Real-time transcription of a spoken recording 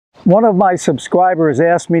one of my subscribers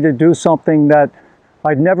asked me to do something that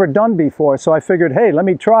I'd never done before, so I figured, hey, let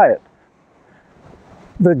me try it.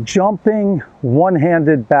 The jumping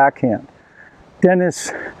one-handed backhand.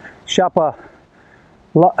 Denis Shapovalov,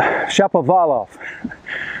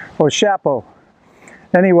 or Shapo.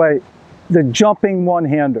 Anyway, the jumping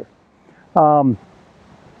one-hander.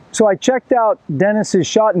 So I checked out Denis's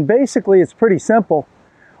shot, and basically it's pretty simple.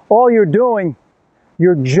 All you're doing,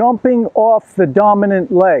 you're jumping off the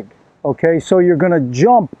dominant leg, okay? So you're gonna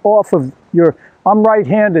jump off of your, I'm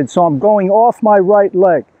right-handed, so I'm going off my right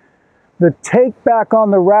leg. The take back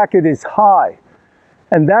on the racket is high,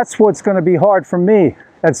 and that's what's gonna be hard for me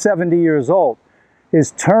at 70 years old,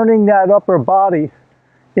 is turning that upper body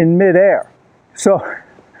in midair. So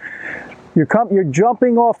you're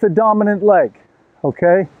jumping off the dominant leg,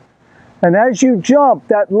 okay? And as you jump,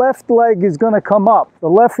 that left leg is going to come up. The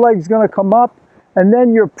left leg is going to come up, and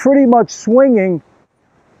then you're pretty much swinging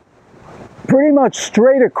pretty much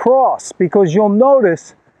straight across, because you'll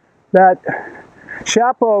notice that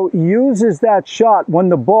Shapo uses that shot when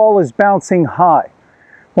the ball is bouncing high.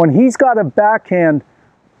 When he's got a backhand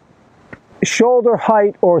shoulder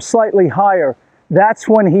height or slightly higher, that's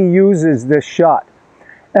when he uses this shot.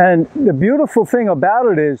 And the beautiful thing about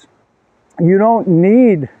it is you don't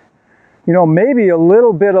need, you know, maybe a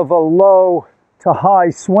little bit of a low to high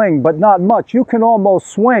swing, but not much. You can almost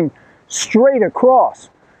swing straight across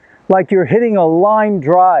like you're hitting a line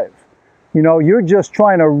drive. You know, you're just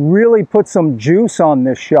trying to really put some juice on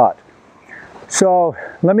this shot. So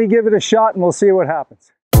let me give it a shot and we'll see what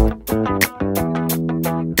happens.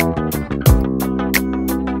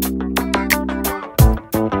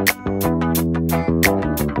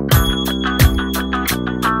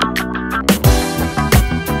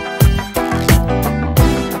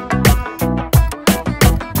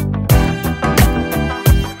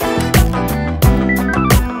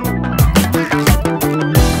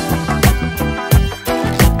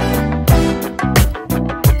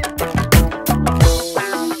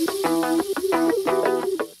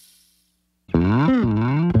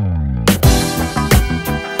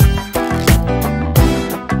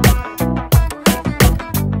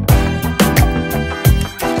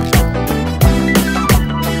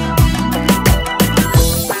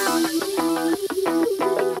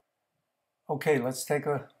 Okay, let's take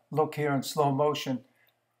a look here in slow motion.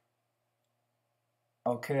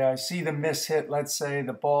 Okay, I see the miss hit. Let's say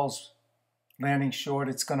the ball's landing short.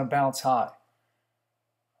 It's going to bounce high.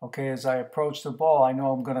 Okay, as I approach the ball, I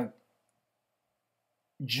know I'm going to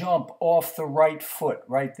jump off the right foot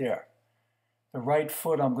right there. The right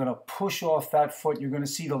foot, I'm going to push off that foot. You're going to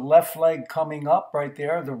see the left leg coming up right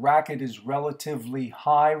there. The racket is relatively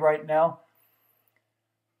high right now.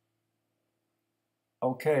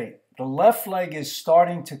 Okay. The left leg is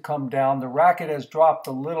starting to come down. The racket has dropped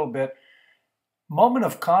a little bit. Moment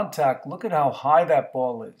of contact, look at how high that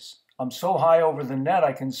ball is. I'm so high over the net,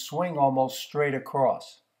 I can swing almost straight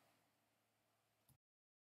across.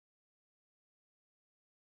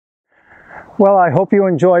 Well, I hope you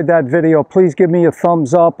enjoyed that video. Please give me a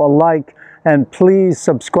thumbs up, a like, and please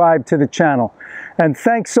subscribe to the channel. And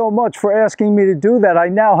thanks so much for asking me to do that. I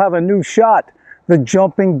now have a new shot. The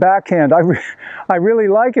jumping backhand. I really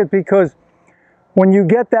like it, because when you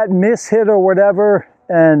get that miss hit or whatever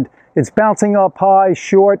and it's bouncing up high,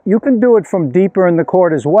 short, you can do it from deeper in the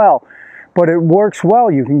court as well, but it works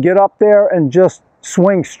well. You can get up there and just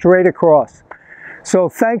swing straight across. So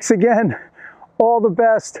thanks again. All the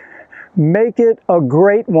best. Make it a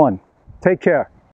great one. Take care.